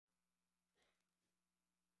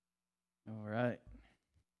All right.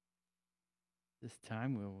 This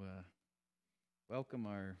time we'll welcome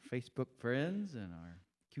our Facebook friends and our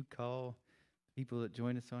Q Call people that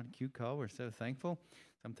join us on Q Call. We're so thankful.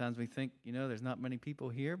 Sometimes we think, there's not many people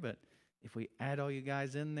here, but if we add all you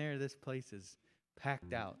guys in there, this place is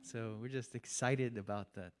packed out. So we're just excited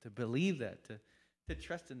about that, to believe that, to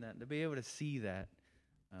trust in that, to be able to see that,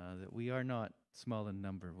 that we are not small in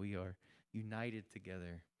number. We are united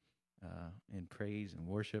together in praise and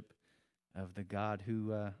worship of the God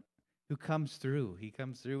who comes through. He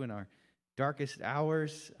comes through in our darkest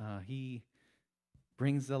hours. He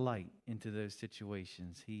brings the light into those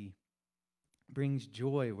situations. He brings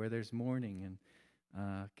joy where there's mourning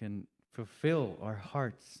and can fulfill our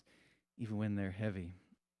hearts even when they're heavy.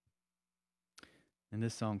 And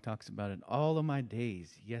this song talks about it. All of my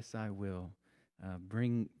days, yes, I will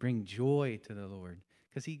bring joy to the Lord,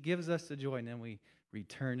 because He gives us the joy, and then we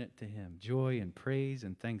return it to Him. Joy and praise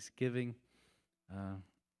and thanksgiving.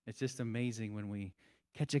 It's just amazing when we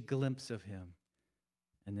catch a glimpse of Him,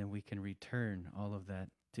 and then we can return all of that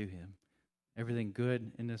to Him. Everything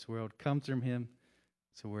good in this world comes from Him,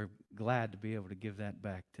 so we're glad to be able to give that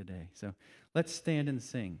back today. So let's stand and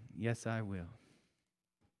sing, Yes, I Will.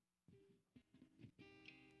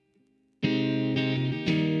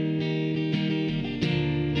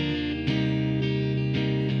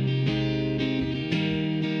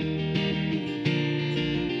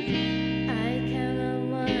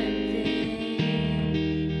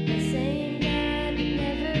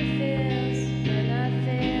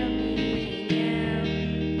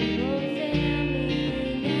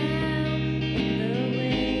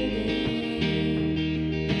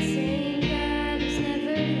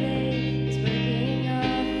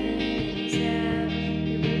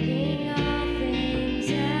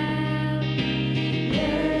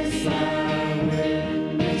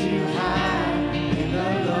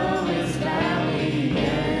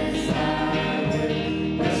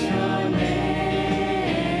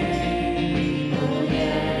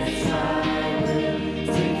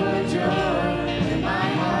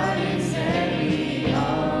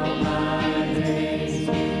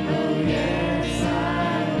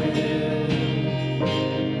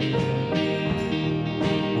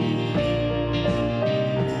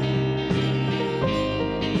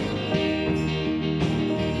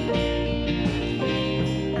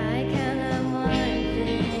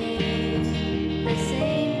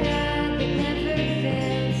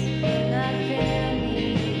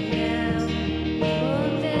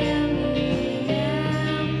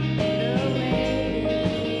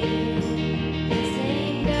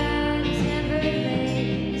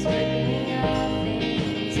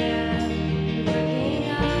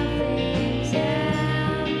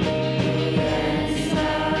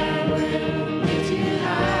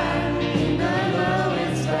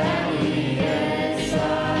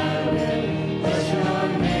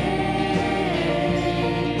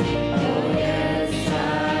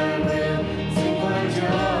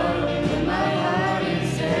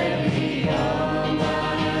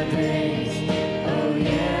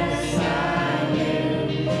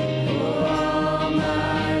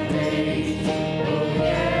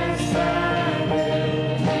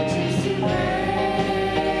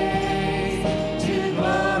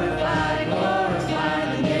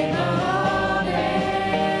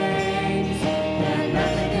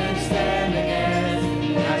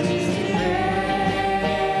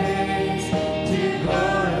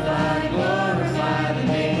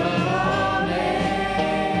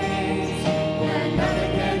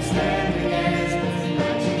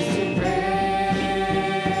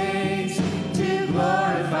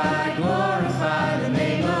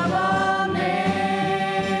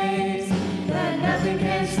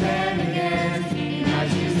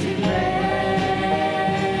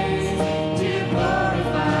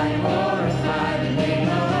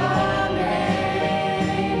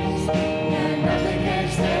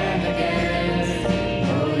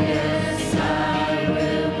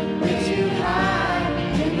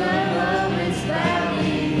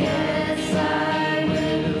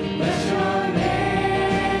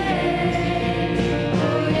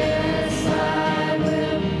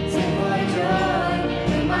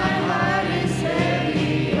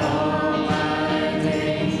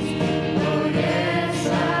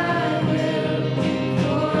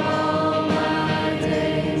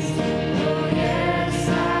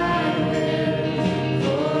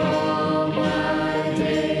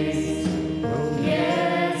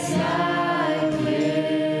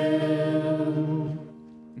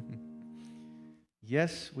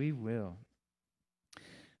 Yes, we will.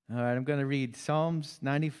 All right, I'm going to read Psalms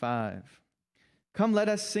 95. Come, let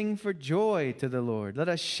us sing for joy to the Lord. Let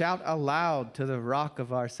us shout aloud to the rock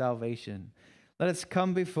of our salvation. Let us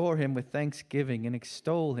come before him with thanksgiving and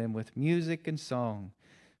extol him with music and song.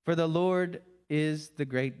 For the Lord is the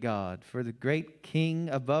great God, for the great King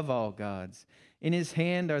above all gods. In his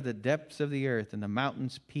hand are the depths of the earth, and the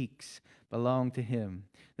mountains' peaks belong to him.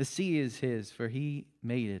 The sea is his, for he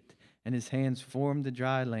made it, and his hands formed the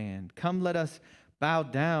dry land. Come, let us bow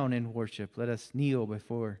down in worship. Let us kneel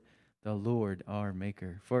before the Lord our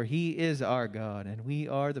Maker. For he is our God, and we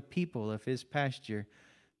are the people of his pasture,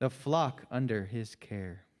 the flock under his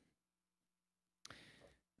care.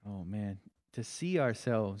 Oh man, to see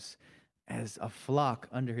ourselves as a flock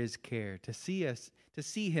under his care, to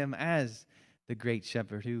see him as the great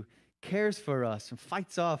shepherd who cares for us and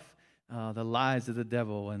fights off the lies of the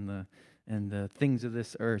devil and the things of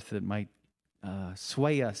this earth that might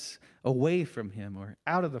sway us away from him or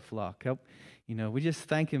out of the flock. We just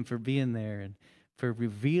thank him for being there and for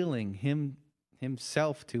revealing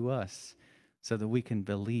himself to us so that we can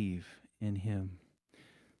believe in him.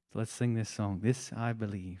 So let's sing this song, This I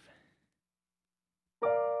Believe.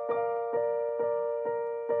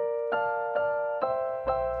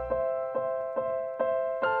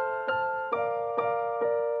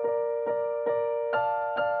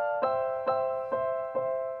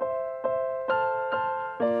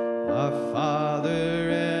 Our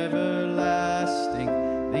Father everlasting,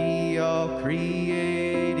 the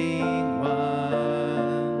all-creating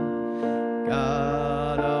one,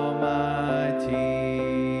 God Almighty,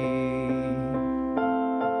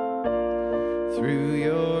 through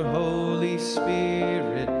your Holy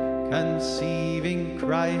Spirit, conceiving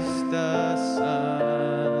Christ the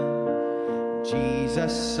Son,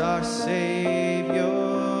 Jesus our Savior.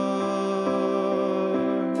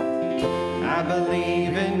 I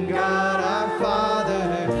believe in God our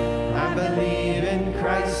Father, I believe in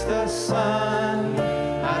Christ the Son,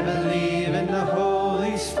 I believe in the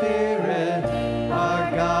Holy Spirit,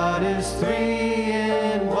 our God is three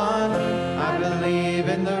in one. I believe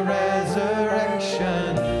in the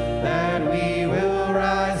resurrection, that we will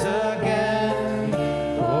rise again,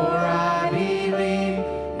 for I believe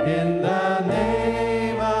in the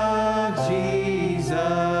name of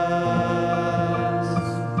Jesus.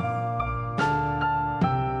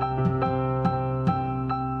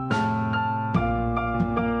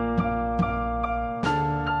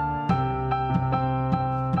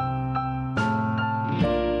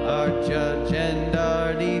 Judge and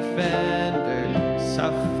our defender,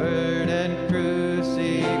 suffered and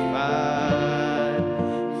crucified.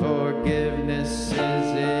 Forgiveness is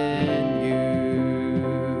in you.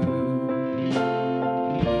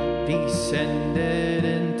 Descended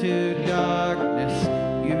into darkness,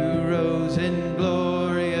 you rose in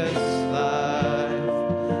glorious life,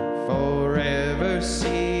 forever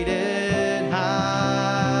seated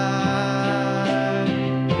high.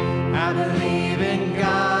 I believe in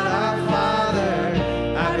God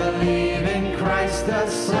the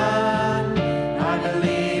Son, I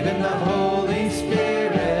believe in the Holy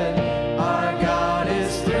Spirit, our God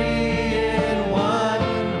is three in one.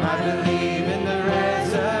 I believe in the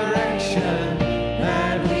resurrection,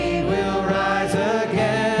 that we will rise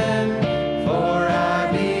again, for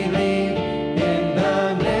I believe in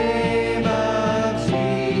the name of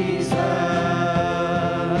Jesus.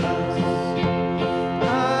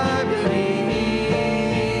 I believe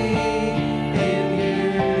in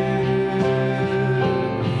you.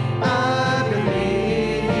 I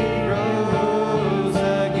believe he rose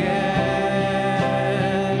again.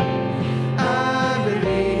 I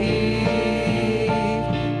believe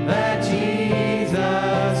that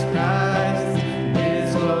Jesus Christ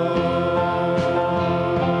is Lord.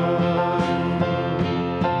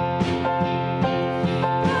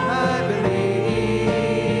 I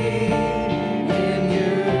believe in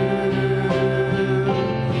you.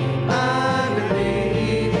 I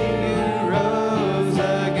believe you rose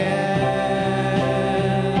again.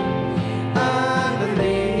 I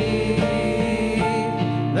believe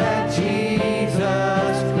that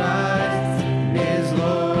Jesus Christ is Lord.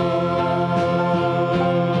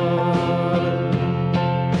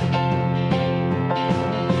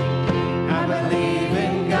 I believe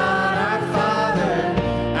in God our Father,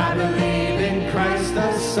 I believe in Christ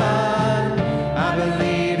the Son, I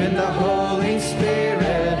believe in the Holy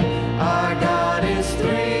Spirit, our God is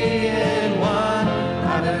three in one.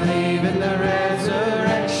 I believe in the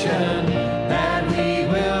resurrection, that we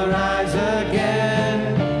will rise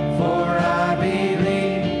again, for I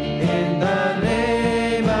believe in the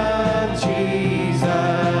name of Jesus.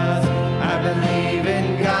 I believe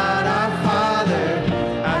in God our Father,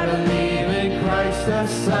 I believe in Christ the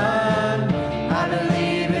Son, I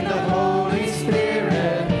believe in the Holy Spirit,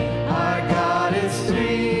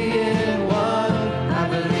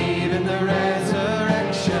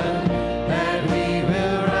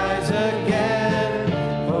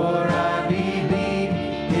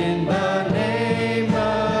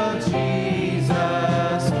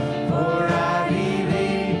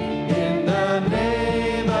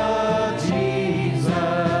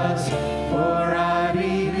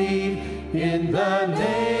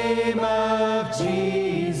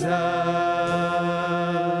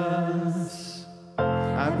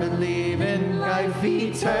 believe in life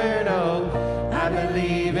eternal. I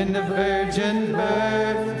believe in the virgin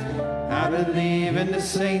birth. I believe in the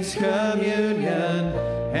saints' communion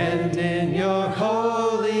and in your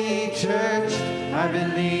holy church. I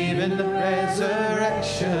believe in the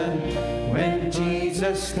resurrection when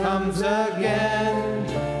Jesus comes again.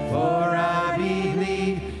 For I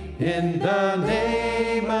believe in the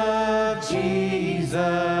name of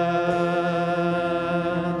Jesus.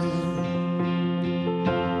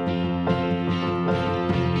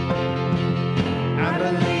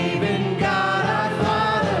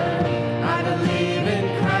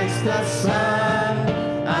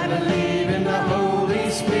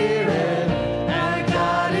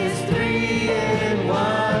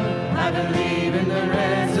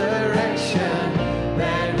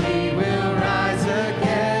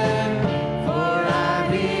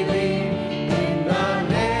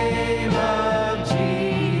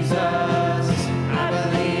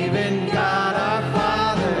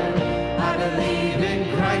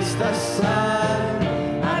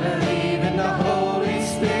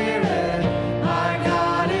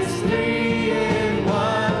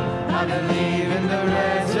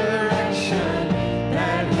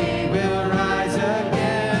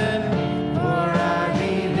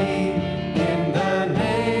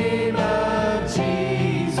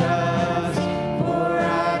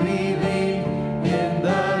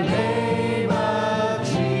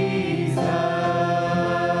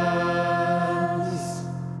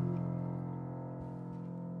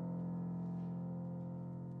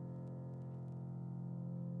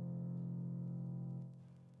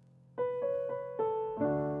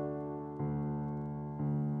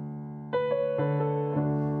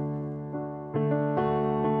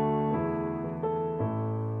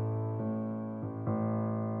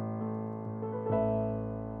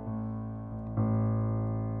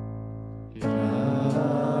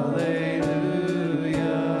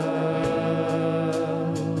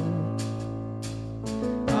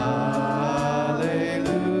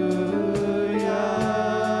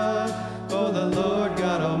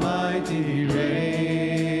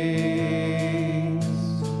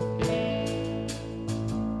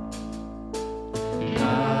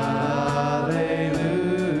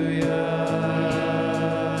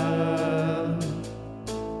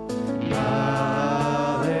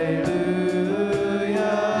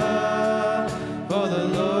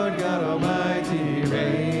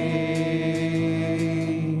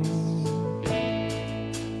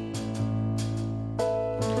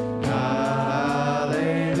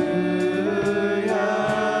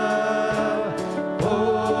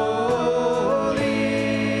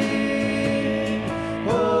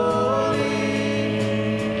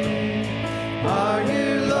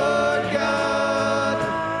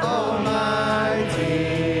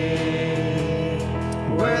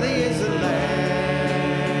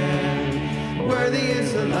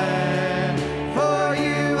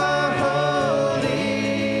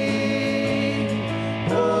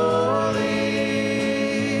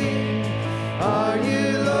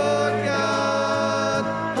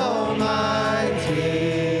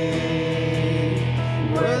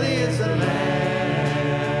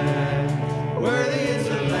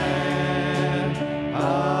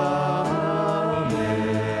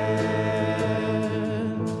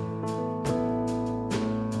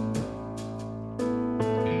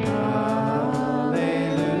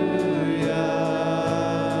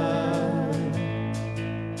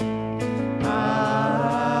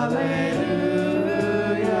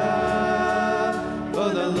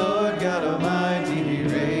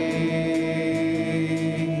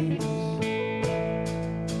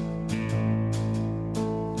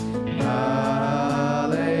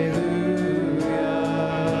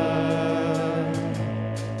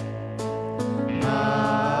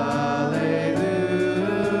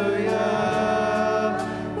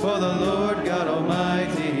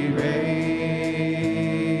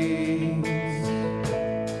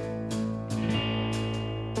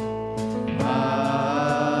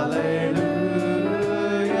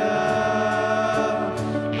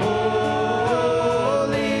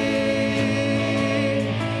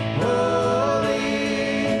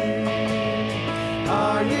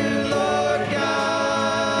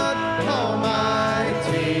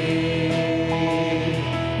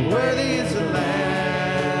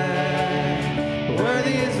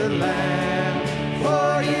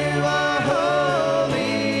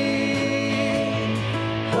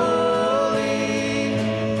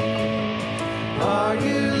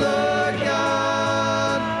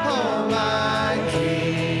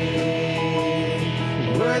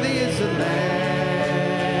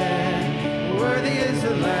 Worthy is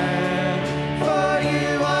the Lamb, for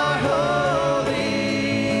you are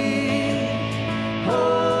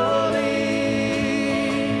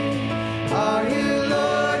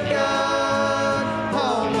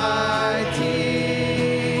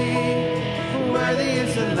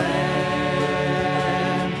the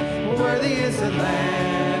Lamb, worthy is the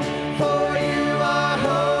Lamb, for you are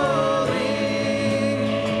holy,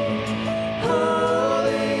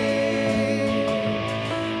 holy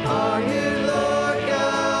are you, Lord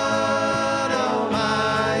God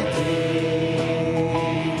Almighty.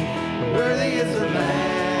 Worthy is the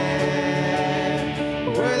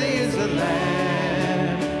Lamb, worthy is the Lamb.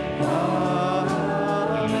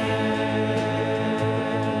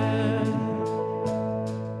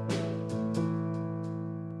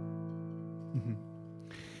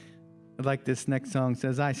 Like this next song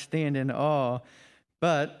says, I stand in awe.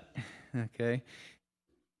 But, okay,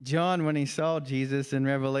 John, when he saw Jesus in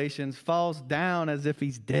Revelations, falls down as if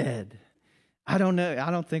he's dead. I don't know.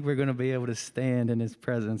 I don't think we're going to be able to stand in his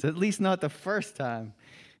presence, at least not the first time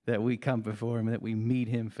that we come before him, that we meet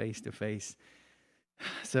him face to face.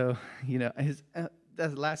 So, you know,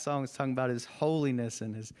 that last song is talking about his holiness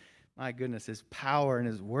and his, my goodness, his power and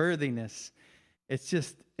his worthiness. It's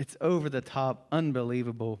over the top,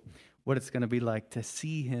 unbelievable what it's going to be like to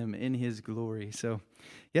see him in his glory. So,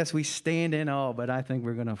 yes, we stand in awe, but I think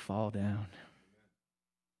we're going to fall down.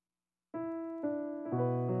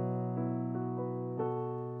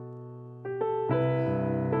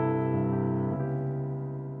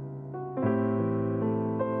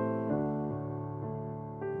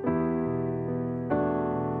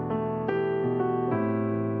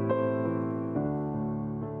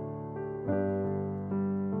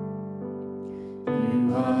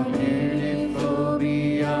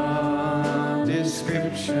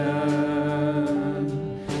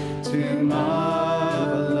 Too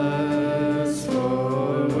marvelous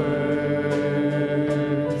for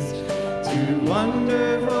words, too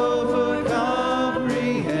wonderful for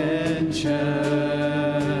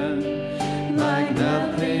comprehension, like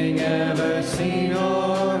nothing ever seen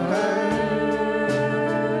or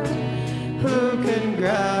heard. Who can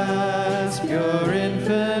grasp your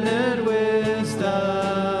infinite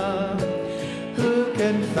wisdom? Who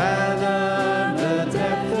can fathom the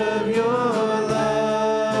depth of your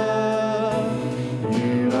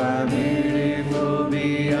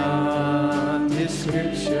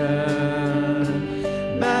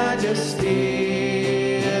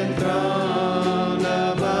majesty enthroned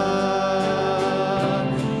above,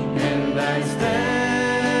 and I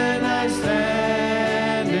stand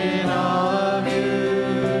in awe of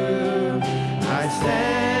you. I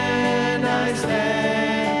stand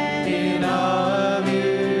in awe of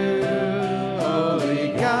you,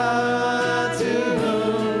 holy God, to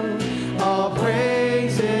whom all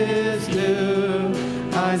praise is due.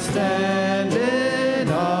 I stand in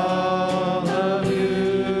awe.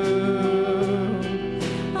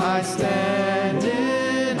 I stand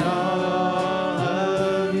in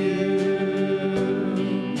awe of you,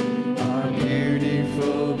 are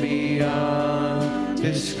beautiful beyond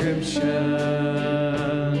description,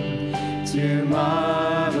 too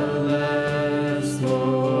marvelous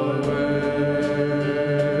for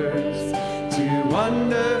words, too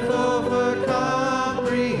wonderful for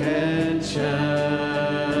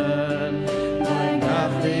comprehension, like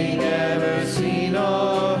nothing ever seen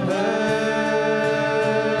or heard.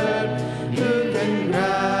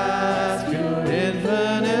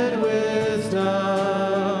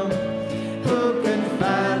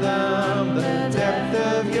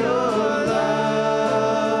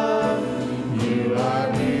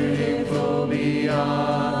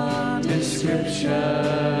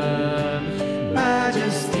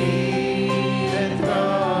 Majesty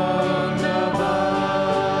enthroned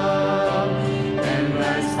above, and I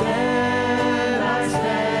stand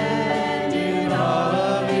in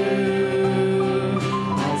awe of you.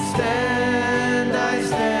 I stand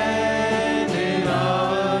in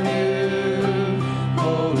awe of you,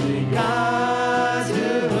 holy God, to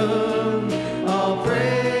whom all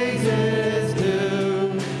praise is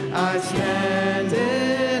due. I stand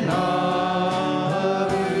in awe.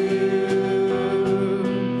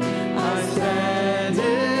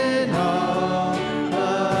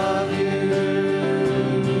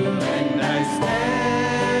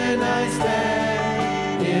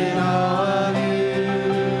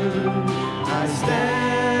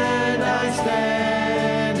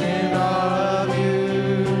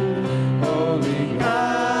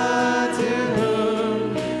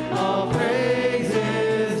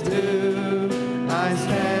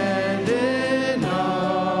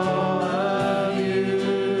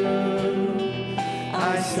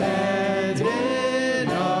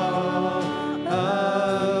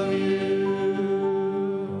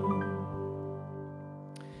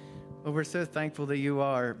 We're so thankful that you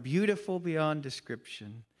are beautiful beyond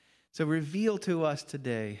description, So reveal to us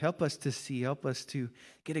today. Help us to see. Help us to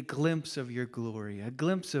get a glimpse of your glory, a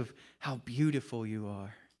glimpse of how beautiful you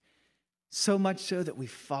are. So much so that we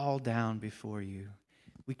fall down before you.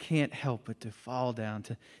 We can't help but to fall down,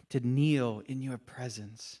 to kneel in your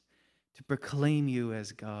presence, to proclaim you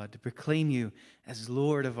as God, to proclaim you as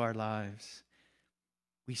Lord of our lives.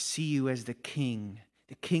 We see you as the King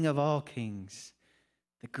of all kings,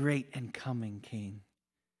 the great and coming King.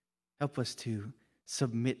 Help us to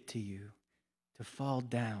submit to you, to fall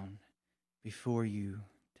down before you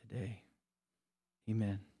today.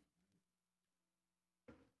 Amen.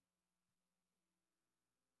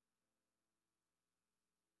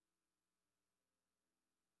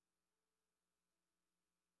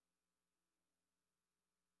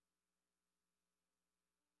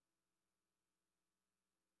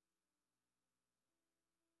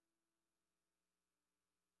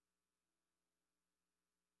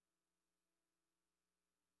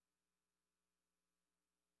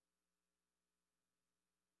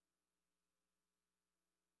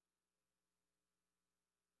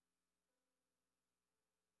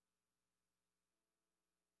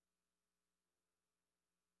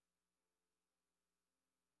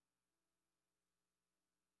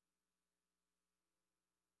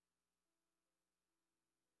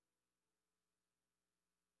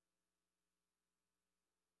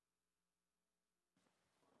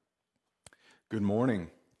 Good morning.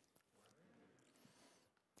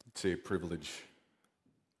 It's a privilege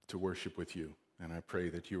to worship with you, and I pray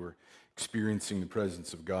that you are experiencing the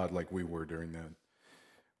presence of God like we were during that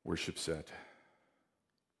worship set.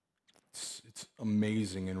 It's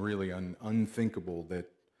amazing and really unthinkable that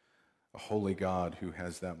a holy God who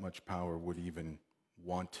has that much power would even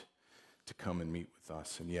want to come and meet with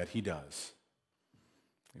us, and yet he does.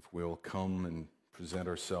 If we'll come and present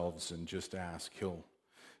ourselves and just ask, he'll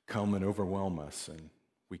come and overwhelm us, and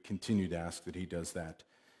we continue to ask that he does that.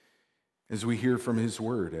 As we hear from his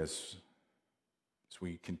word, as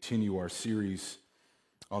we continue our series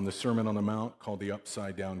on the Sermon on the Mount called the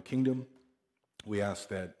Upside Down Kingdom, we ask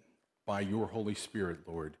that by your Holy Spirit,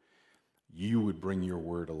 Lord, you would bring your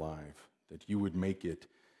word alive, that you would make it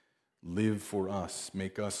live for us,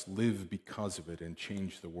 make us live because of it, and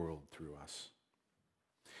change the world through us.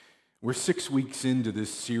 We're 6 weeks into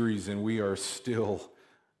this series, and we are still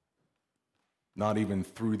not even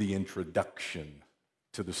through the introduction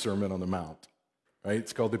to the Sermon on the Mount, right?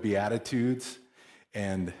 It's called the Beatitudes,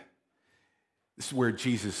 and this is where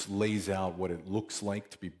Jesus lays out what it looks like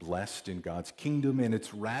to be blessed in God's kingdom, and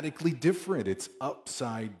it's radically different. It's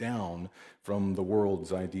upside down from the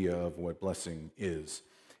world's idea of what blessing is.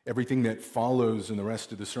 Everything that follows in the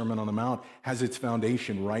rest of the Sermon on the Mount has its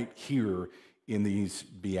foundation right here in these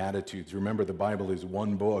Beatitudes. Remember, the Bible is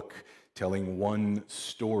one book telling one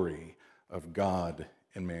story of God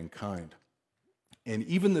and mankind. And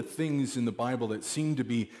even the things in the Bible that seem to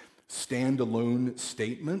be standalone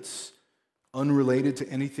statements, unrelated to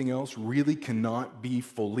anything else, really cannot be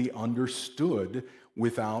fully understood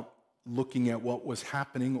without looking at what was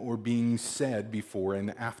happening or being said before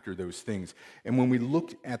and after those things. And when we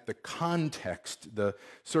look at the context, the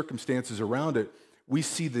circumstances around it, we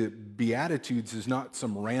see the Beatitudes as not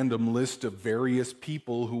some random list of various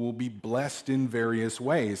people who will be blessed in various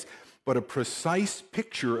ways, but a precise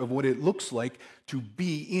picture of what it looks like to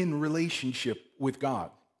be in relationship with God.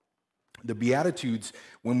 The Beatitudes,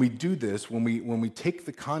 when we do this, when we take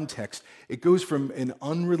the context, it goes from an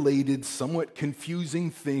unrelated, somewhat confusing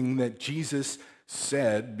thing that Jesus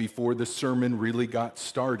said before the sermon really got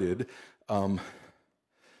started.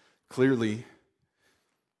 Clearly,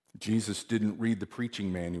 Jesus didn't read the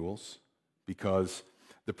preaching manuals, because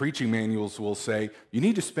the preaching manuals will say, you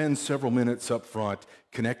need to spend several minutes up front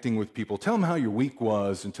connecting with people. Tell them how your week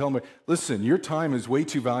was, and tell them, listen, your time is way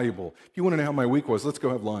too valuable. If you want to know how my week was, let's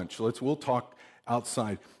go have lunch. We'll talk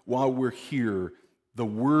outside. While we're here, the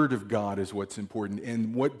Word of God is what's important.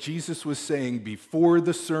 And what Jesus was saying before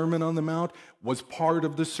the Sermon on the Mount was part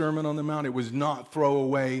of the Sermon on the Mount. It was not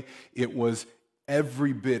throwaway. It was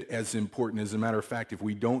every bit as important. As a matter of fact, if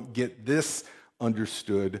we don't get this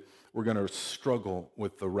understood, we're going to struggle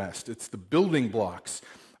with the rest. It's the building blocks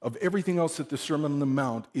of everything else that the Sermon on the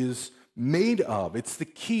Mount is made of. It's the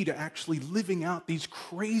key to actually living out these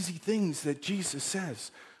crazy things that Jesus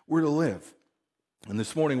says we're to live. And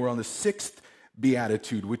this morning we're on the 6th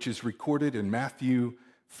Beatitude, which is recorded in Matthew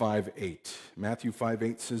 5:8. Matthew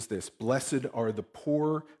 5:8 says this: "Blessed are the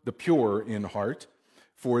pure in heart,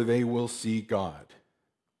 for they will see God."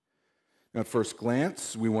 Now, at first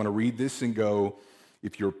glance, we want to read this and go,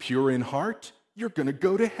 if you're pure in heart, you're going to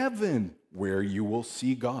go to heaven where you will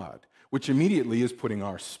see God. which immediately is putting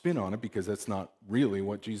our spin on it because that's not really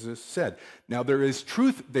what Jesus said. Now, there is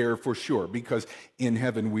truth there for sure, because in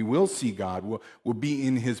heaven we will see God, we'll be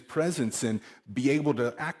in his presence and be able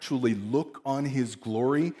to actually look on his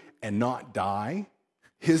glory and not die.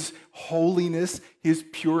 His holiness, his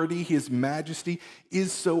purity, his majesty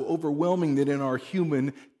is so overwhelming that in our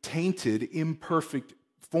human, tainted, imperfect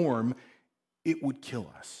form, it would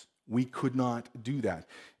kill us. We could not do that.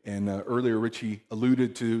 And earlier, Richie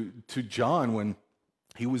alluded to John when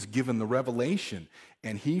he was given the revelation,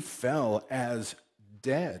 and he fell as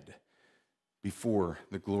dead before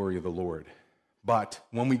the glory of the Lord. But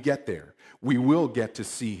when we get there, we will get to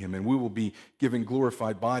see him, and we will be given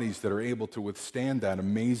glorified bodies that are able to withstand that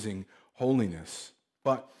amazing holiness.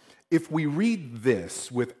 But if we read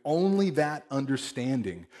this with only that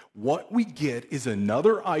understanding, what we get is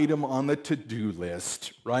another item on the to-do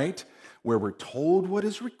list, right? Where we're told what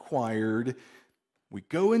is required, we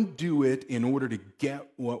go and do it in order to get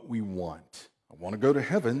what we want. I want to go to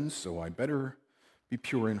heaven, so I better be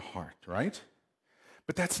pure in heart, right?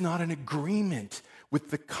 But that's not an agreement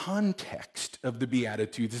with the context of the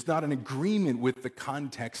Beatitudes. It's not an agreement with the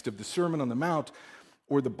context of the Sermon on the Mount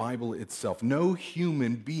or the Bible itself. No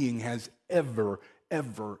human being has ever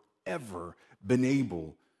been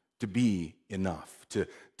able to be enough, to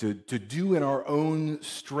do in our own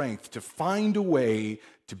strength, to find a way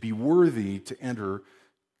to be worthy to enter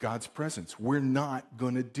God's presence. We're not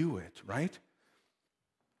going to do it, right?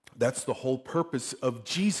 That's the whole purpose of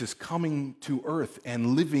Jesus coming to earth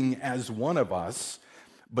and living as one of us,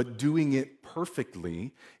 but doing it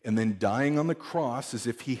perfectly and then dying on the cross as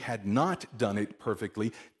if he had not done it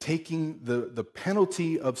perfectly, taking the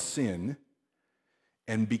penalty of sin.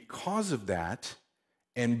 And because of that,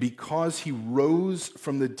 and because he rose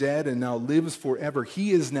from the dead and now lives forever,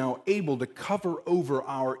 he is now able to cover over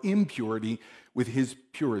our impurity with his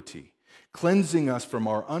purity, cleansing us from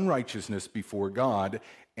our unrighteousness before God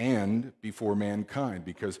and before mankind,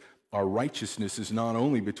 because our righteousness is not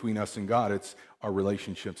only between us and God, it's our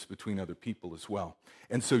relationships between other people as well.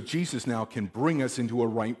 And so Jesus now can bring us into a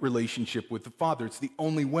right relationship with the Father. It's the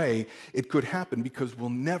only way it could happen, because we'll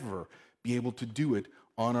never be able to do it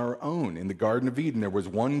on our own. In the Garden of Eden, there was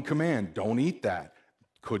one command: don't eat that.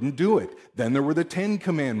 Couldn't do it. Then there were the 10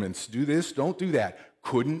 commandments: do this, don't do that.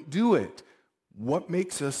 Couldn't do it. What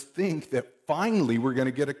makes us think that finally we're going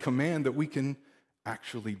to get a command that we can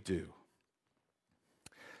actually do?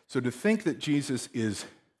 So to think that Jesus is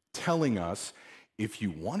telling us, if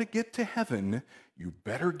you want to get to heaven, you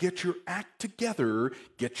better get your act together,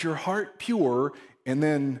 get your heart pure, and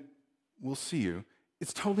then we'll see you,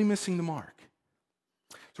 it's totally missing the mark.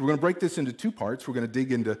 So we're going to break this into two parts. We're going to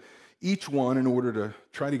dig into each one in order to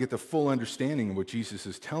try to get the full understanding of what Jesus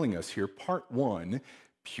is telling us here. Part one,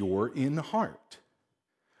 pure in heart.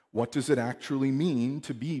 What does it actually mean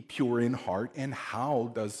to be pure in heart, and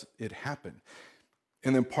how does it happen?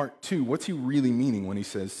 And then part two, what's he really meaning when he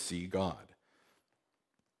says, see God?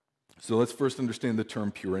 So let's first understand the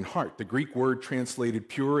term pure in heart. The Greek word translated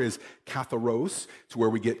pure is katharos. It's where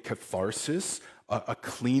we get catharsis, a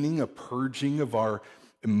cleaning, a purging of our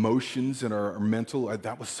emotions and our mental.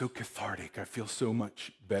 That was so cathartic. I feel so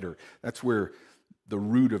much better. That's where the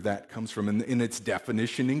root of that comes from. And its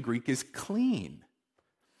definition in Greek is clean.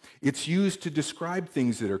 It's used to describe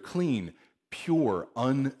things that are clean, pure,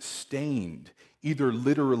 unstained, either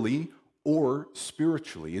literally or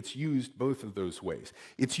spiritually. It's used both of those ways.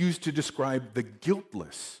 It's used to describe the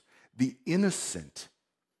guiltless, the innocent,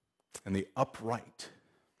 and the upright.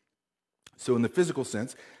 So in the physical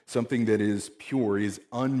sense, something that is pure is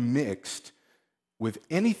unmixed with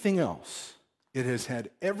anything else. It has had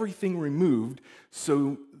everything removed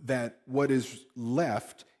so that what is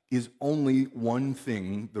left is only one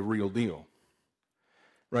thing, the real deal.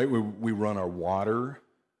 Right? We run our water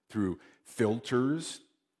through filters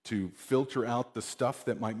to filter out the stuff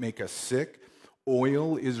that might make us sick.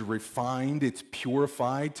 Oil is refined, it's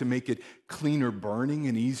purified to make it cleaner burning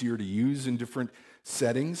and easier to use in different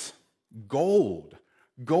settings. Gold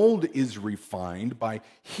is refined by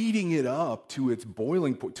heating it up to its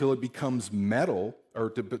boiling point till it becomes metal, or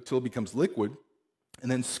till it becomes liquid,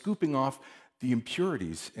 and then scooping off the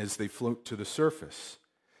impurities as they float to the surface.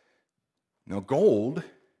 Now, gold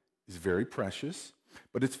is very precious,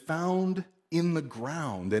 but it's found in the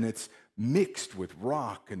ground, and it's mixed with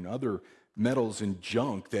rock and other metals and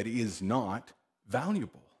junk that is not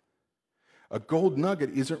valuable. A gold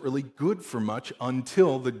nugget isn't really good for much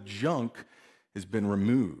until the junk has been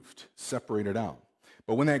removed, separated out.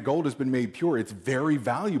 But when that gold has been made pure, it's very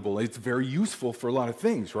valuable. It's very useful for a lot of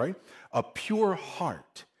things, right? A pure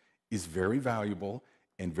heart is very valuable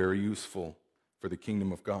and very useful for the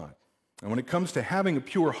kingdom of God. And when it comes to having a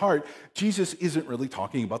pure heart, Jesus isn't really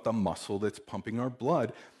talking about the muscle that's pumping our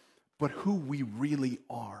blood, but who we really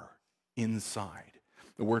are inside.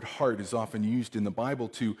 The word heart is often used in the Bible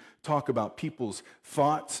to talk about people's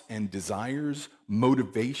thoughts and desires,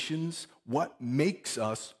 motivations, what makes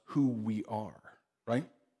us who we are, right?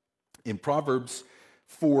 In Proverbs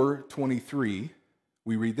 4:23,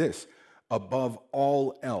 we read this, above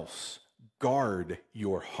all else, guard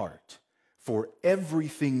your heart, for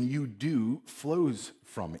everything you do flows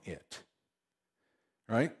from it.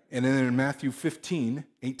 Right? And then in Matthew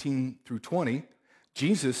 15:18 through 20,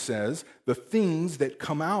 Jesus says, the things that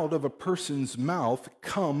come out of a person's mouth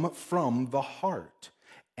come from the heart,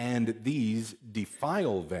 and these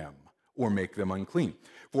defile them or make them unclean.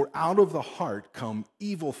 For out of the heart come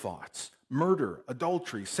evil thoughts, murder,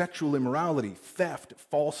 adultery, sexual immorality, theft,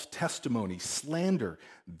 false testimony, slander.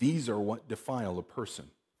 These are what defile a person.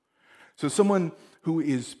 So someone who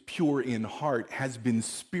is pure in heart has been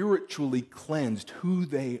spiritually cleansed. Who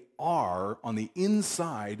they are on the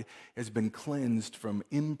inside has been cleansed from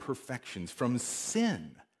imperfections, from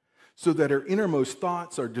sin, so that our innermost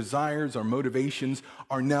thoughts, our desires, our motivations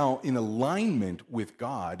are now in alignment with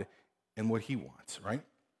God and what He wants, right?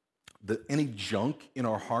 Any junk in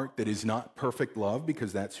our heart that is not perfect love,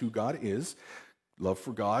 because that's who God is, love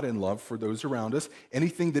for God and love for those around us,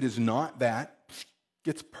 anything that is not that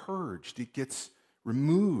gets purged, it gets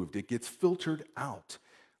removed, it gets filtered out,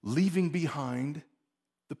 leaving behind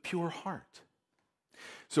the pure heart.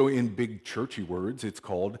 So in big churchy words, it's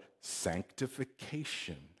called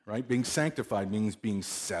sanctification, right? Being sanctified means being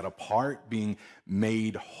set apart, being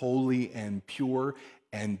made holy and pure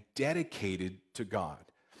and dedicated to God.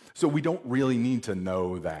 So we don't really need to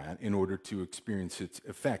know that in order to experience its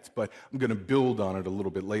effects, but I'm going to build on it a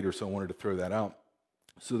little bit later, so I wanted to throw that out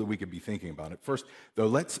so that we could be thinking about it. First, though,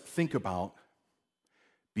 let's think about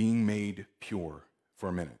being made pure for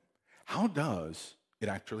a minute. How does it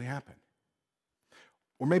actually happen?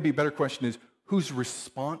 Or maybe a better question is, who's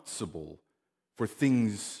responsible for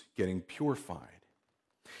things getting purified?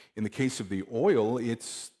 In the case of the oil,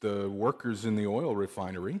 it's the workers in the oil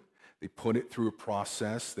refinery. They put it through a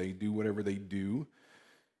process. They do whatever they do. In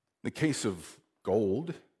the case of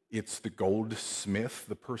gold, it's the goldsmith,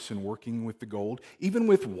 the person working with the gold. Even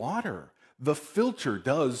with water, the filter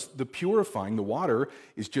does the purifying. The water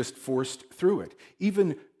is just forced through it.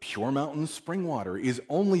 Even Pure Mountain spring water is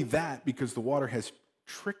only that because the water has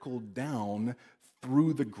trickled down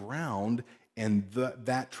through the ground, and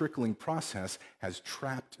that trickling process has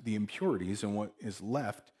trapped the impurities, and what is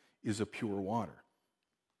left is a pure water.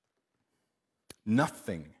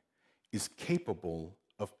 Nothing is capable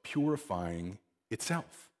of purifying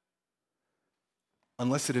itself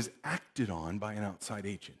unless it is acted on by an outside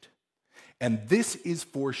agent. And this is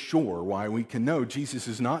for sure why we can know Jesus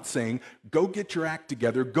is not saying, go get your act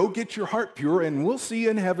together, go get your heart pure, and we'll see you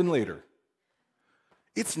in heaven later.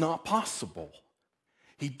 It's not possible.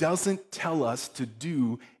 He doesn't tell us to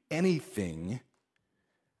do anything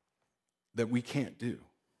that we can't do.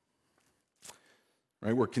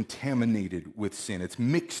 Right? We're contaminated with sin. It's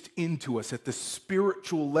mixed into us at the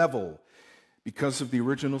spiritual level because of the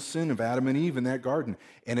original sin of Adam and Eve in that garden.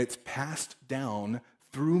 And it's passed down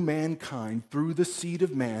through mankind, through the seed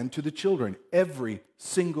of man to the children, every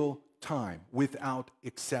single time, without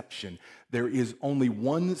exception. There is only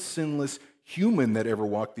one sinless human that ever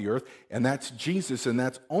walked the earth, and that's Jesus, and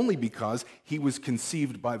that's only because he was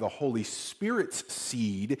conceived by the Holy Spirit's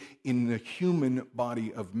seed in the human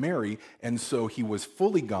body of Mary, and so he was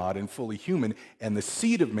fully God and fully human, and the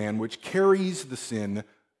seed of man, which carries the sin,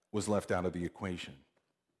 was left out of the equation.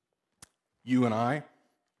 You and I,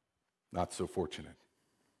 not so fortunate.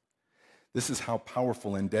 This is how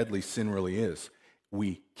powerful and deadly sin really is.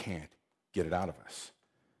 We can't get it out of us.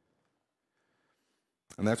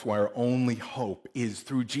 And that's why our only hope is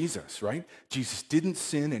through Jesus, right? Jesus didn't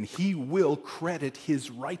sin, and he will credit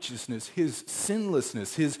his righteousness, his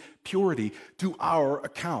sinlessness, his purity to our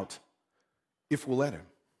account if we'll let him.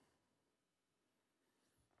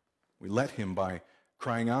 We let him by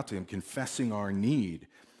crying out to him, confessing our need,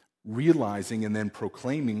 realizing and then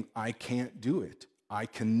proclaiming, I can't do it. I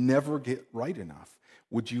can never get right enough.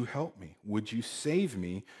 Would you help me? Would you save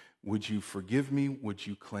me? Would you forgive me? Would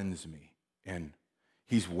you cleanse me? And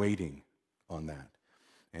he's waiting on that,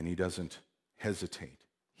 and he doesn't hesitate.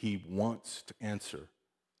 He wants to answer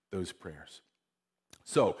those prayers.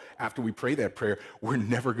 So after we pray that prayer, we're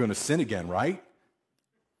never going to sin again, right?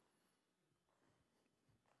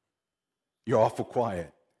 You're awful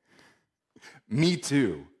quiet. Me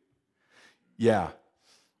too. Yeah,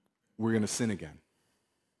 we're going to sin again.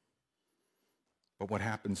 But what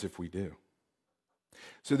happens if we do?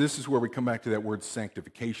 So this is where we come back to that word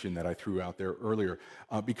sanctification that I threw out there earlier,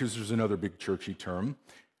 because there's another big churchy term,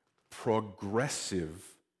 progressive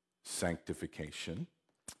sanctification,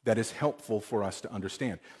 that is helpful for us to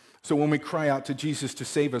understand. So when we cry out to Jesus to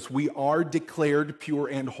save us, we are declared pure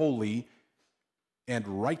and holy and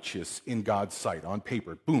righteous in God's sight on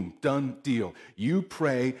paper. Boom, done deal. You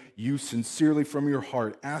pray, you sincerely from your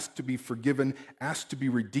heart ask to be forgiven, ask to be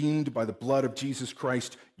redeemed by the blood of Jesus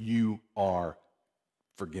Christ, you are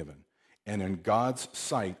forgiven. And in God's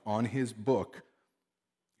sight, on his book,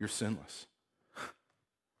 you're sinless.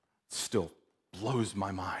 Still blows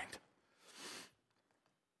my mind.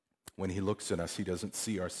 When he looks at us, he doesn't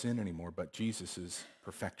see our sin anymore, but Jesus'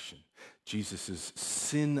 perfection. Jesus'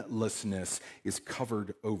 sinlessness is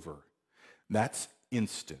covered over. That's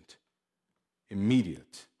instant,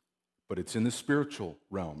 immediate, but it's in the spiritual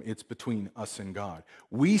realm. It's between us and God.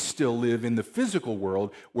 We still live in the physical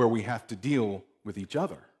world where we have to deal with each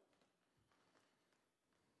other.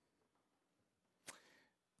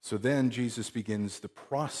 So then Jesus begins the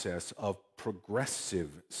process of progressive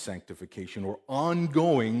sanctification or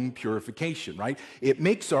ongoing purification, right? It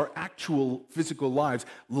makes our actual physical lives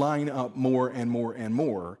line up more and more and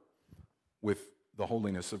more with the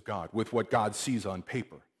holiness of God, with what God sees on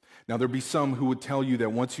paper. Now, there'll be some who would tell you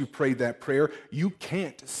that once you've prayed that prayer, you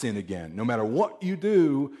can't sin again. No matter what you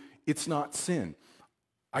do, it's not sin.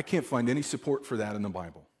 I can't find any support for that in the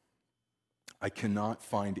Bible. I cannot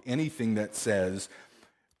find anything that says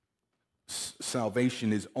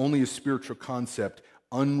salvation is only a spiritual concept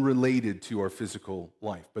unrelated to our physical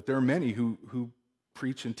life. But there are many who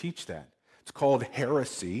preach and teach that. It's called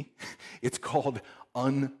heresy. It's called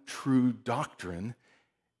untrue doctrine,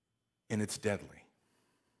 and it's deadly.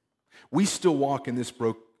 We still walk in this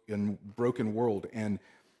broken world, and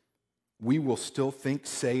we will still think,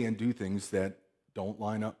 say, and do things that don't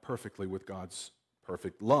line up perfectly with God's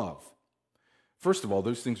perfect love. First of all,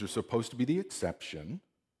 those things are supposed to be the exception,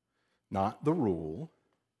 not the rule.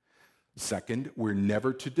 Second, we're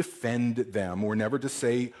never to defend them. We're never to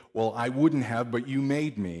say, well, I wouldn't have, but you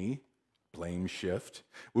made me. Blame shift.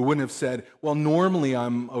 We wouldn't have said, well, normally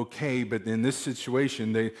I'm okay, but in this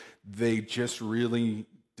situation, they just really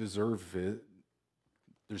deserve it.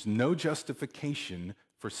 There's no justification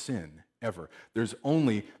for sin, ever. There's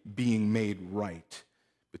only being made right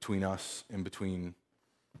between us and between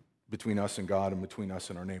us and God and between us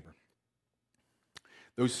and our neighbor.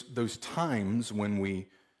 Those times when we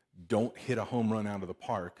don't hit a home run out of the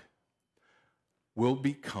park will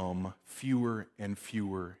become fewer and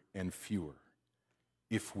fewer and fewer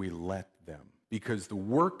if we let them. Because the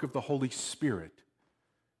work of the Holy Spirit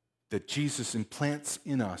that Jesus implants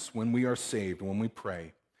in us when we are saved, when we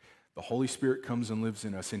pray, the Holy Spirit comes and lives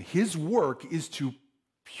in us. And his work is to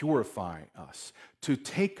purify us, to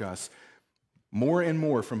take us more and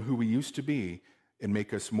more from who we used to be and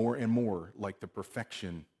make us more and more like the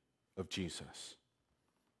perfection of Jesus.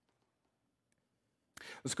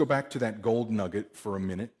 Let's go back to that gold nugget for a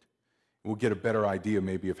minute. We'll get a better idea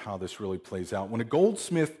maybe of how this really plays out. When a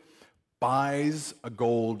goldsmith buys a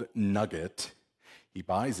gold nugget, he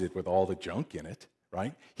buys it with all the junk in it,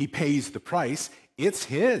 right? He pays the price. It's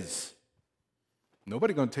his.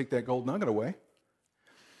 Nobody's going to take that gold nugget away.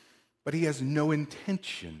 But he has no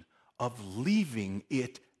intention of leaving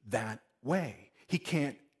it that way. He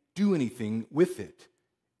can't do anything with it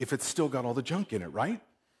if it's still got all the junk in it, right?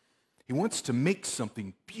 He wants to make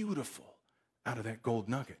something beautiful out of that gold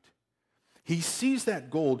nugget. He sees that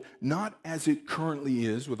gold not as it currently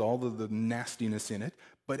is with all of the nastiness in it,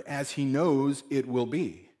 but as he knows it will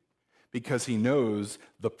be, because he knows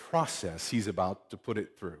the process he's about to put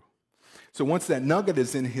it through. So once that nugget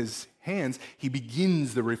is in his hands, he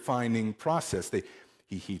begins the refining process.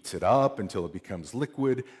 He heats it up until it becomes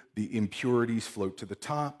liquid. The impurities float to the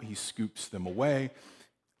top. He scoops them away,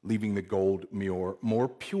 leaving the gold more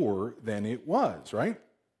pure than it was, right?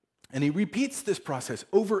 And he repeats this process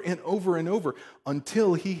over and over and over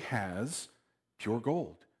until he has pure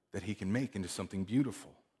gold that he can make into something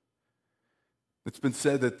beautiful. It's been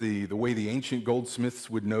said that the way the ancient goldsmiths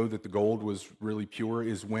would know that the gold was really pure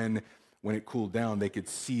is when it cooled down, they could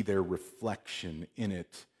see their reflection in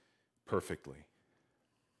it perfectly.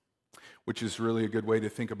 Which is really a good way to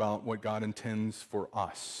think about what God intends for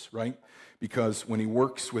us, right? Because when he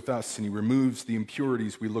works with us and he removes the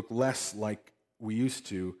impurities, we look less like we used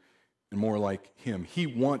to and more like him. He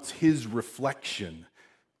wants his reflection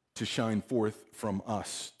to shine forth from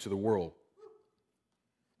us to the world.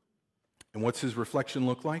 And what's his reflection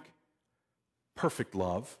look like? Perfect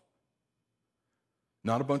love.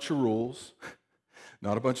 Not a bunch of rules,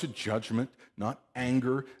 not a bunch of judgment, not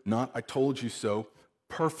anger, not I told you so.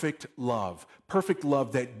 perfect love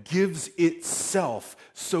that gives itself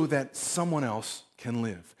so that someone else can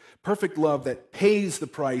live. Perfect love that pays the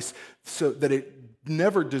price so that it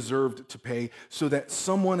never deserved to pay, so that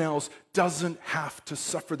someone else doesn't have to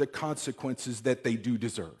suffer the consequences that they do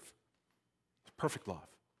deserve. Perfect love.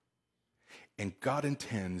 And God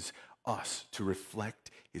intends us to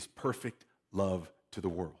reflect his perfect love to the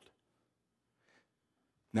world.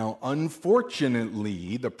 Now,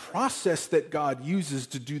 unfortunately, the process that God uses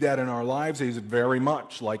to do that in our lives is very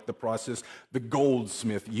much like the process the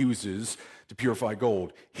goldsmith uses to purify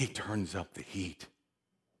gold. He turns up the heat.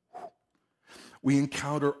 We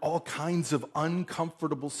encounter all kinds of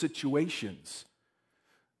uncomfortable situations.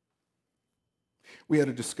 We had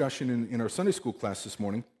a discussion in our Sunday school class this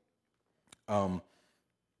morning. And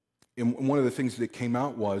one of the things that came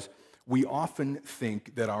out was we often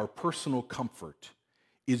think that our personal comfort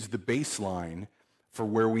is the baseline for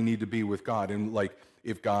where we need to be with God. And like,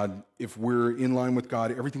 if we're in line with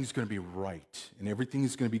God, everything's going to be right and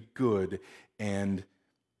everything's going to be good. And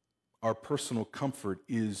our personal comfort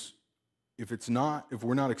is, if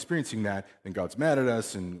we're not experiencing that, then God's mad at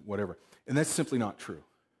us and whatever. And that's simply not true.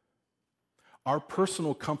 Our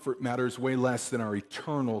personal comfort matters way less than our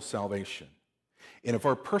eternal salvation. And if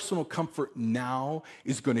our personal comfort now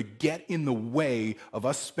is going to get in the way of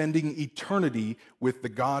us spending eternity with the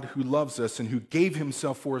God who loves us and who gave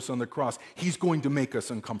himself for us on the cross, he's going to make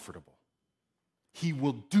us uncomfortable. He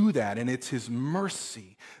will do that, and it's his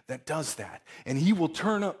mercy that does that. And he will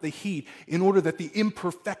turn up the heat in order that the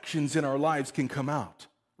imperfections in our lives can come out,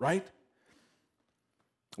 right?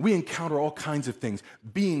 We encounter all kinds of things.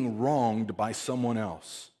 Being wronged by someone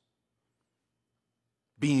else.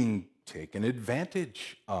 Being taken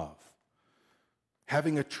advantage of.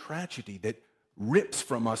 Having a tragedy that rips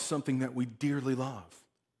from us something that we dearly love.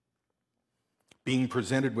 Being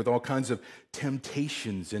presented with all kinds of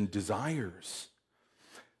temptations and desires.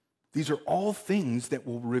 These are all things that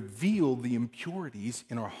will reveal the impurities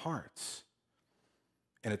in our hearts.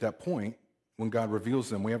 And at that point, when God reveals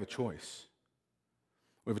them, we have a choice.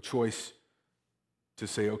 We have a choice to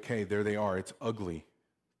say, okay, there they are. It's ugly,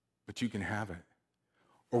 but you can have it.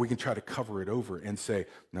 Or we can try to cover it over and say,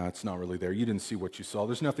 no, it's not really there. You didn't see what you saw.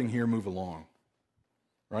 There's nothing here. Move along.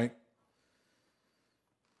 Right?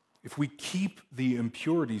 If we keep the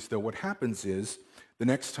impurities, though, what happens is the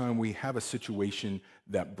next time we have a situation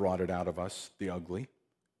that brought it out of us, the ugly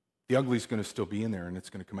is going to still be in there and it's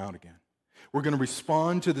going to come out again. We're going to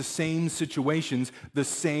respond to the same situations the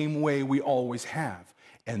same way we always have.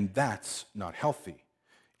 And that's not healthy.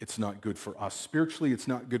 It's not good for us spiritually. It's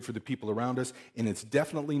not good for the people around us. And it's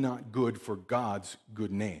definitely not good for God's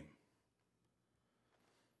good name.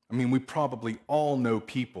 I mean, we probably all know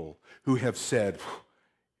people who have said,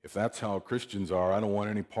 if that's how Christians are, I don't want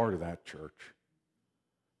any part of that church.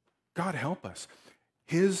 God help us.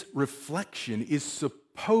 His reflection is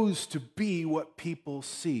supposed to be what people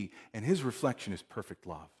see. And his reflection is perfect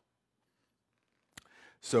love.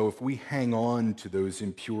 So if we hang on to those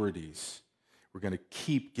impurities, we're going to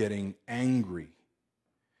keep getting angry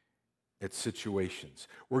at situations.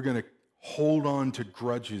 We're going to hold on to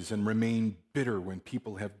grudges and remain bitter when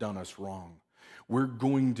people have done us wrong. We're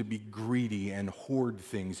going to be greedy and hoard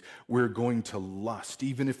things. We're going to lust.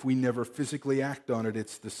 Even if we never physically act on it,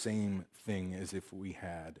 it's the same thing as if we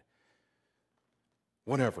had.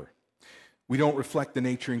 Whatever. We don't reflect the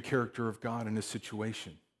nature and character of God in a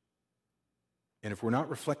situation. And if we're not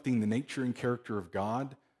reflecting the nature and character of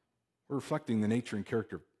God, we're reflecting the nature and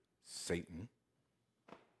character of Satan.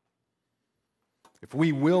 If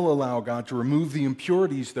we will allow God to remove the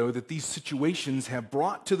impurities, though, that these situations have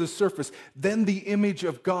brought to the surface, then the image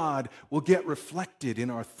of God will get reflected in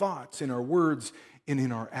our thoughts, in our words, and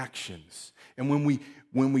in our actions. And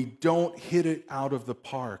when we don't hit it out of the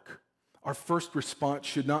park, our first response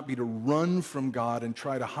should not be to run from God and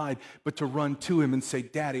try to hide, but to run to him and say,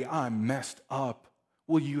 Daddy, I'm messed up.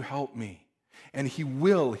 Will you help me? And he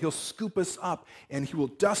will. He'll scoop us up and he will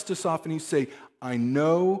dust us off and he'll say, I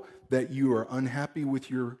know that you are unhappy with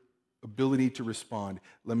your ability to respond.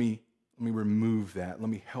 Let me remove that. Let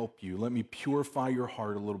me help you. Let me purify your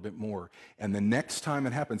heart a little bit more. And the next time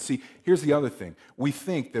it happens, see, here's the other thing. We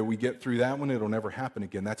think that we get through that one, it'll never happen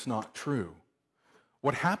again. That's not true.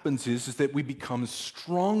 What happens is that we become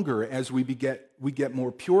stronger as we get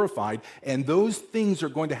more purified, and those things are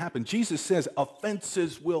going to happen. Jesus says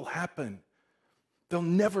offenses will happen. They'll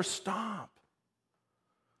never stop.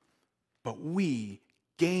 But we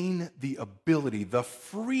gain the ability, the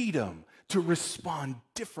freedom to respond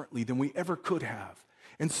differently than we ever could have.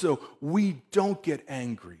 And so we don't get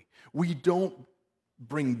angry. We don't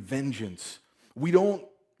bring vengeance. We don't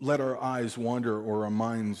let our eyes wander or our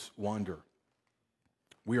minds wander.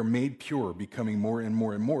 We are made pure, becoming more and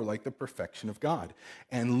more and more like the perfection of God,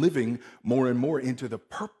 and living more and more into the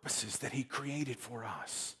purposes that he created for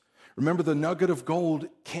us. Remember, the nugget of gold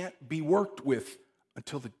can't be worked with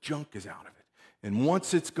until the junk is out of it. And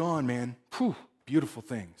once it's gone, man, whew, beautiful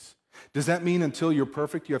things. Does that mean until you're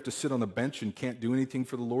perfect, you have to sit on the bench and can't do anything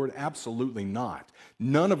for the Lord? Absolutely not.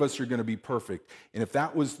 None of us are going to be perfect. And if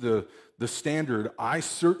that was the standard, I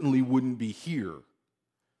certainly wouldn't be here.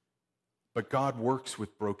 But God works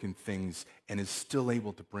with broken things and is still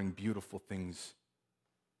able to bring beautiful things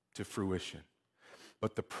to fruition.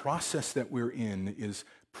 But the process that we're in is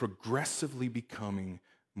progressively becoming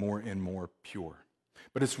more and more pure.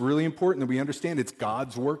 But it's really important that we understand it's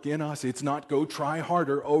God's work in us. It's not go try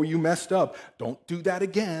harder. Oh, you messed up. Don't do that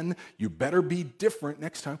again. You better be different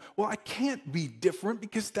next time. Well, I can't be different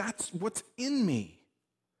because that's what's in me.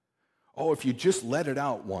 Oh, if you just let it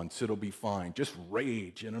out once, it'll be fine. Just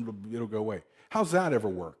rage and it'll go away. How's that ever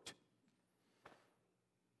worked?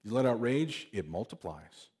 You let out rage, it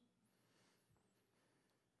multiplies.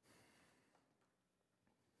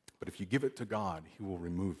 But if you give it to God, he will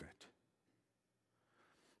remove it.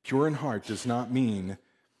 Pure in heart does not mean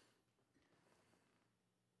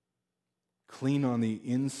clean on the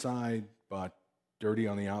inside, but dirty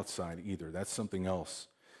on the outside either. That's something else.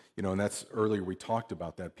 And that's earlier we talked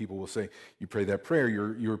about that. People will say, you pray that prayer,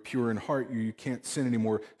 you're pure in heart, you can't sin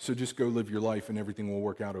anymore, so just go live your life and everything will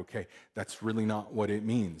work out okay. That's really not what it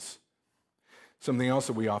means. Something else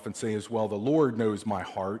that we often say is, well, the Lord knows my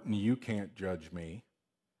heart and you can't judge me.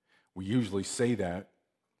 We usually say that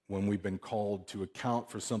when we've been called to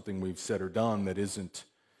account for something we've said or done that isn't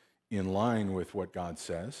in line with what God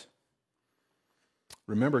says.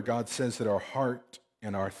 Remember, God says that our heart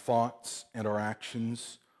and our thoughts and our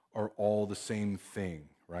actions are all the same thing,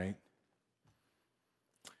 right?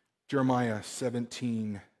 Jeremiah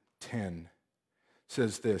 17:10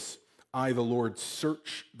 says this, I, the Lord,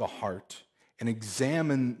 search the heart and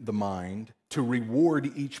examine the mind to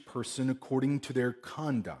reward each person according to their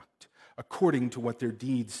conduct, according to what their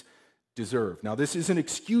deeds deserve. Now, this isn't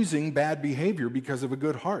excusing bad behavior because of a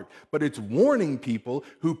good heart, but it's warning people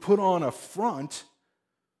who put on a front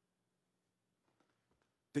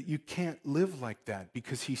that you can't live like that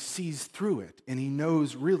because he sees through it and he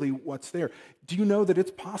knows really what's there. Do you know that it's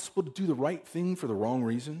possible to do the right thing for the wrong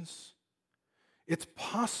reasons? It's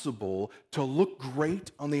possible to look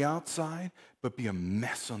great on the outside, but be a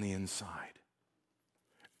mess on the inside.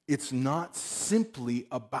 It's not simply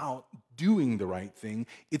about doing the right thing.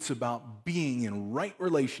 It's about being in right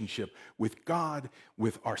relationship with God,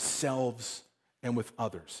 with ourselves, and with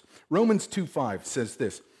others. Romans 2:5 says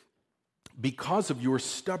this, because of your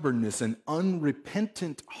stubbornness and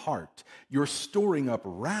unrepentant heart, you're storing up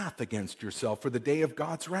wrath against yourself for the day of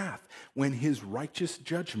God's wrath, when his righteous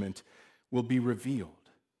judgment will be revealed.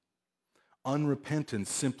 Unrepentance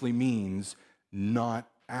simply means not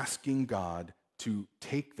asking God to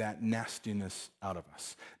take that nastiness out of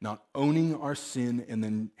us, not owning our sin and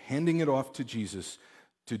then handing it off to Jesus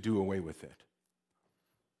to do away with it.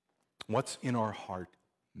 What's in our heart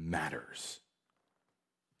matters.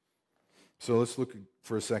 So let's look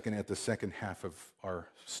for a second at the second half of our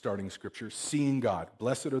starting scripture. Seeing God.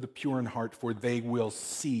 Blessed are the pure in heart, for they will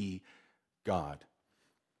see God.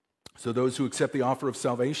 So those who accept the offer of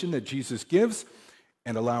salvation that Jesus gives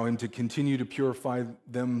and allow him to continue to purify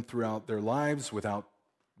them throughout their lives without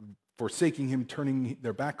forsaking him, turning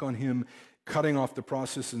their back on him, cutting off the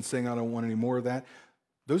process and saying, I don't want any more of that,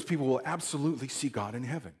 those people will absolutely see God in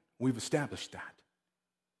heaven. We've established that.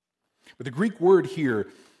 But the Greek word here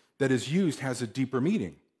that is used has a deeper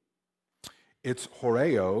meaning. It's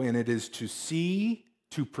horeo, and it is to see,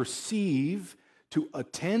 to perceive, to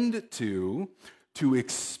attend to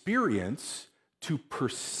experience, to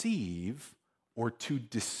perceive, or to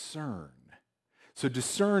discern. So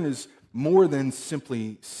discern is more than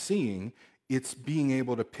simply seeing. It's being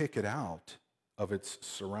able to pick it out of its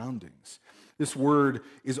surroundings. This word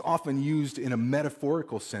is often used in a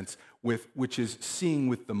metaphorical sense, which is seeing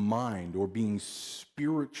with the mind or being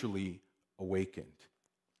spiritually awakened.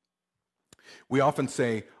 We often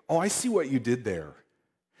say, oh, I see what you did there.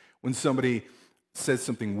 When somebody says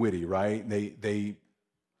something witty, right? They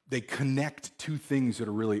connect two things that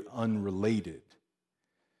are really unrelated.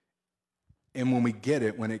 And when we get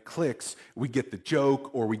it, when it clicks, we get the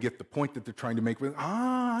joke or we get the point that they're trying to make.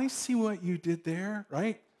 I see what you did there,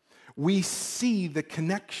 right? We see the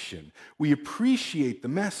connection. We appreciate the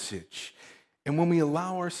message. And when we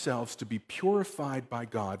allow ourselves to be purified by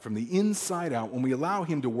God from the inside out, when we allow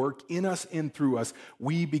him to work in us and through us,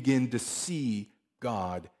 we begin to see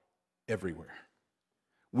God everywhere.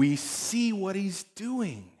 We see what he's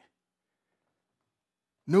doing.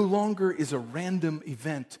 No longer is a random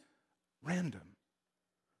event random,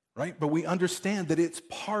 right? But we understand that it's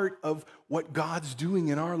part of what God's doing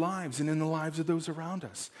in our lives and in the lives of those around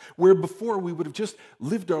us. Where before we would have just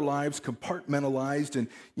lived our lives compartmentalized and,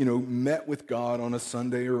 met with God on a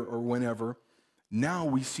Sunday or whenever. Now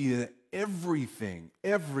we see that everything,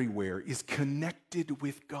 everywhere is connected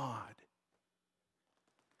with God.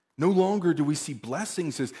 No longer do we see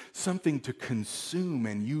blessings as something to consume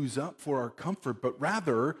and use up for our comfort, but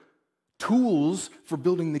rather tools for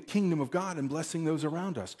building the kingdom of God and blessing those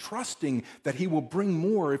around us, trusting that he will bring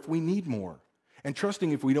more if we need more, and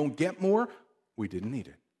trusting if we don't get more, we didn't need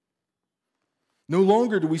it. No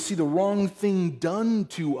longer do we see the wrong thing done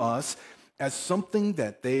to us as something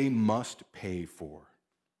that they must pay for,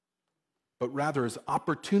 but rather as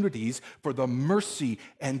opportunities for the mercy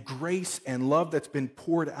and grace and love that's been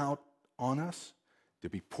poured out on us to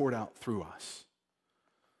be poured out through us.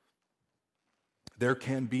 There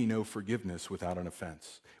can be no forgiveness without an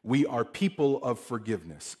offense. We are people of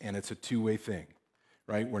forgiveness, and it's a two-way thing,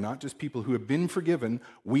 right? We're not just people who have been forgiven.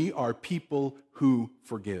 We are people who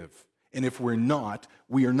forgive. And if we're not,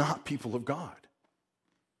 we are not people of God.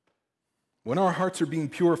 When our hearts are being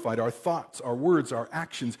purified, our thoughts, our words, our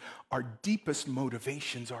actions, our deepest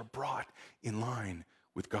motivations are brought in line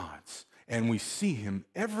with God's. And we see him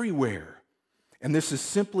everywhere. And this is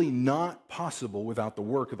simply not possible without the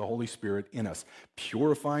work of the Holy Spirit in us,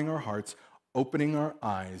 purifying our hearts, opening our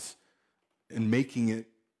eyes, and making it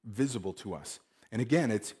visible to us. And again,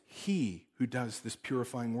 it's he who does this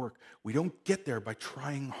purifying work. We don't get there by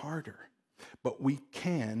trying harder, but we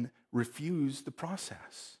can refuse the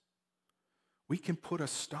process. We can put a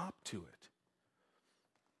stop to it.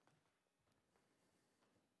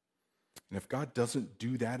 And if God doesn't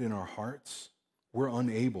do that in our hearts, we're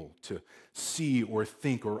unable to see or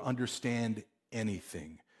think or understand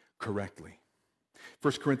anything correctly.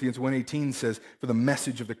 1 Corinthians 1:18 says, "For the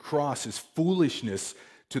message of the cross is foolishness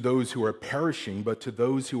to those who are perishing, but to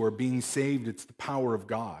those who are being saved, it's the power of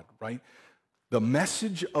God," right? The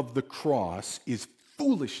message of the cross is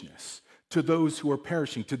foolishness to those who are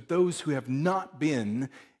perishing, to those who have not been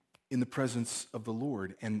in the presence of the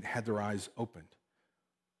Lord and had their eyes opened.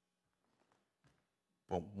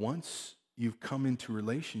 But once you've come into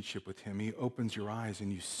relationship with him, he opens your eyes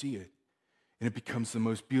and you see it. And it becomes the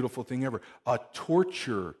most beautiful thing ever. A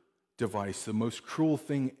torture device, the most cruel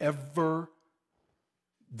thing ever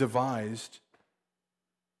devised,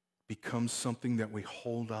 becomes something that we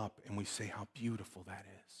hold up and we say how beautiful that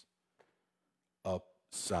is.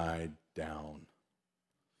 Upside down.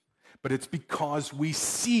 But it's because we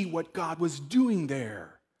see what God was doing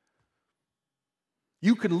there.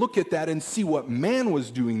 You can look at that and see what man was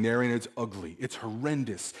doing there, and it's ugly. It's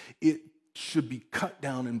horrendous. It should be cut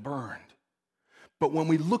down and burned. But when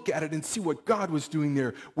we look at it and see what God was doing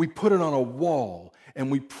there, we put it on a wall,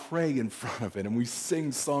 and we pray in front of it, and we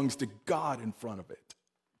sing songs to God in front of it,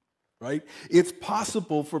 right? It's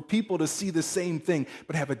possible for people to see the same thing,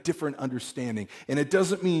 but have a different understanding. And it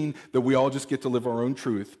doesn't mean that we all just get to live our own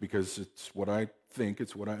truth, because it's what I think,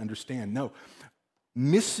 it's what I understand. No.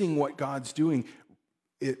 Missing what God's doing,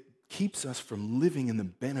 it keeps us from living in the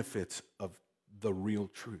benefits of the real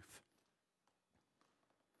truth.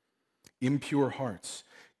 Impure hearts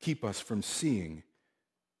keep us from seeing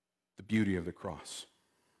the beauty of the cross.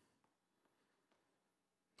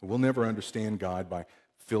 We'll never understand God by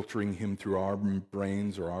filtering him through our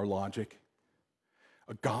brains or our logic.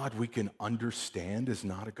 A God we can understand is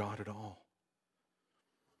not a God at all.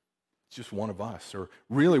 It's just one of us. Or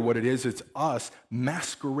really what it is, it's us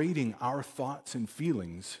masquerading our thoughts and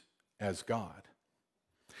feelings as God.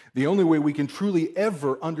 The only way we can truly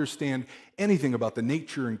ever understand anything about the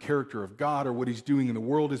nature and character of God or what he's doing in the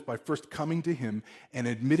world is by first coming to him and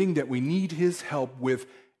admitting that we need his help with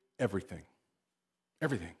everything.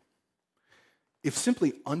 Everything. If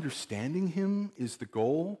simply understanding him is the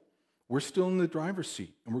goal, we're still in the driver's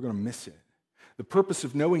seat and we're going to miss it. The purpose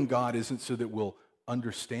of knowing God isn't so that we'll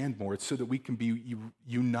understand more. It's so that we can be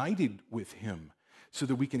united with him, so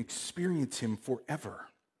that we can experience him forever.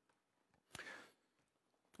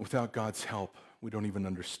 Without God's help, we don't even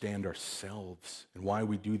understand ourselves and why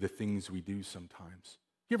we do the things we do sometimes.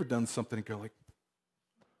 You ever done something and go like,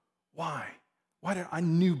 why? I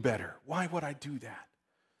knew better. Why would I do that?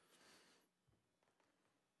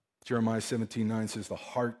 Jeremiah 17:9 says, "The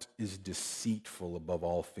heart is deceitful above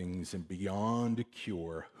all things and beyond a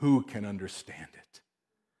cure. Who can understand it?"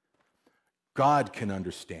 God can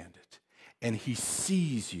understand it. And he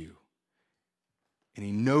sees you. And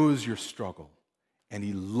he knows your struggle. And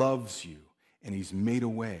he loves you. And he's made a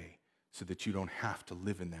way so that you don't have to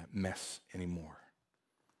live in that mess anymore.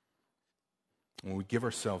 When we give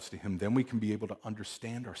ourselves to him, then we can be able to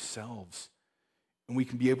understand ourselves. And we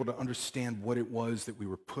can be able to understand what it was that we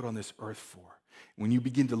were put on this earth for. When you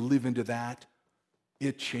begin to live into that,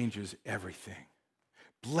 it changes everything.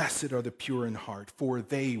 Blessed are the pure in heart, for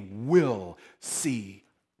they will see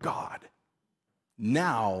God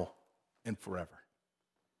now and forever.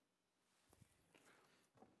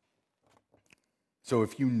 So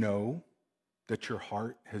if you know that your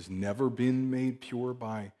heart has never been made pure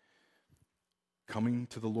by coming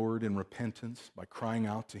to the Lord in repentance, by crying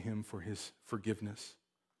out to him for his forgiveness,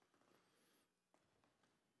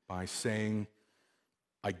 by saying,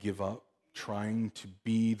 I give up trying to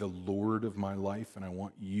be the Lord of my life and I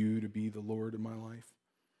want you to be the Lord of my life.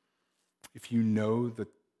 If you know that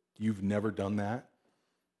you've never done that,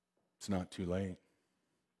 it's not too late.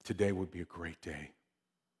 Today would be a great day.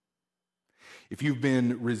 If you've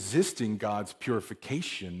been resisting God's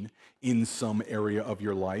purification in some area of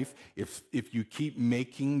your life, if you keep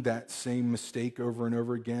making that same mistake over and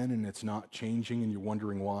over again and it's not changing and you're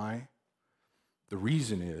wondering why, the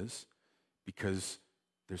reason is because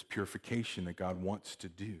there's purification that God wants to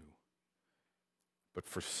do. But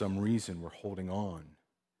for some reason, we're holding on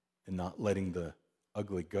and not letting the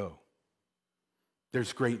ugly go.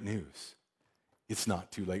 There's great news. It's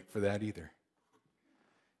not too late for that either.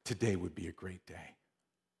 Today would be a great day.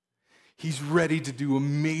 He's ready to do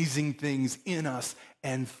amazing things in us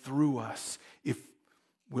and through us if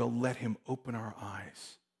we'll let him open our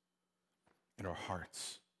eyes and our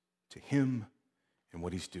hearts to him and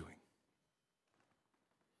what he's doing.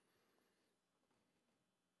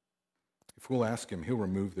 If we'll ask him, he'll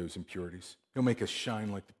remove those impurities. He'll make us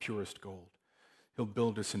shine like the purest gold. He'll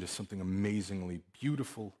build us into something amazingly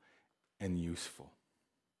beautiful and useful.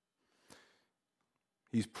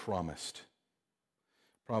 He's promised.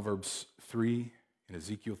 Proverbs 3 and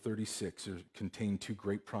Ezekiel 36 contain two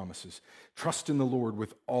great promises. Trust in the Lord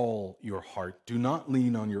with all your heart. Do not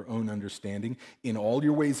lean on your own understanding. In all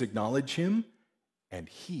your ways acknowledge him, and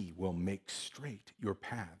he will make straight your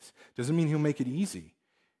paths. Doesn't mean he'll make it easy,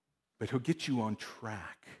 but he'll get you on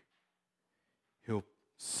track. He'll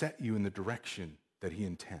set you in the direction that he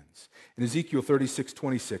intends. In Ezekiel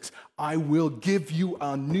 36:26, I will give you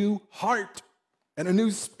a new heart, and a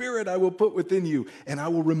new spirit I will put within you, and I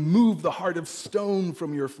will remove the heart of stone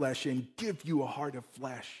from your flesh and give you a heart of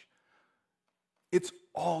flesh. It's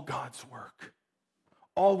all God's work.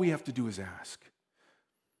 All we have to do is ask.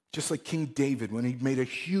 Just like King David, when he made a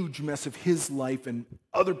huge mess of his life and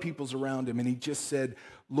other people's around him, and he just said,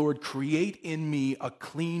 Lord, create in me a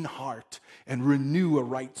clean heart and renew a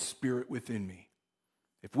right spirit within me.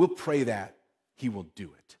 If we'll pray that, he will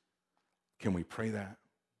do it. Can we pray that?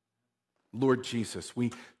 Lord Jesus,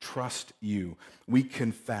 we trust you. We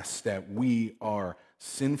confess that we are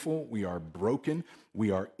sinful, we are broken,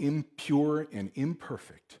 we are impure and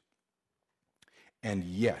imperfect. And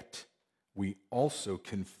yet, we also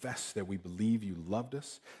confess that we believe you loved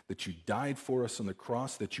us, that you died for us on the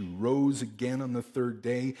cross, that you rose again on the third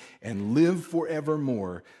day and live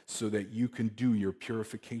forevermore so that you can do your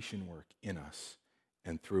purification work in us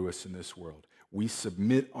and through us in this world. We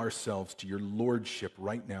submit ourselves to your lordship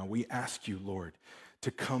right now. We ask you, Lord, to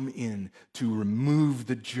come in, to remove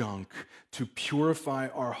the junk, to purify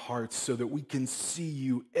our hearts so that we can see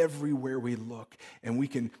you everywhere we look, and we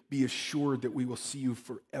can be assured that we will see you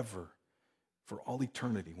forever, for all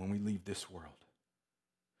eternity when we leave this world.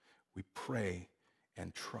 We pray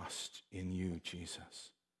and trust in you,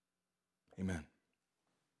 Jesus. Amen.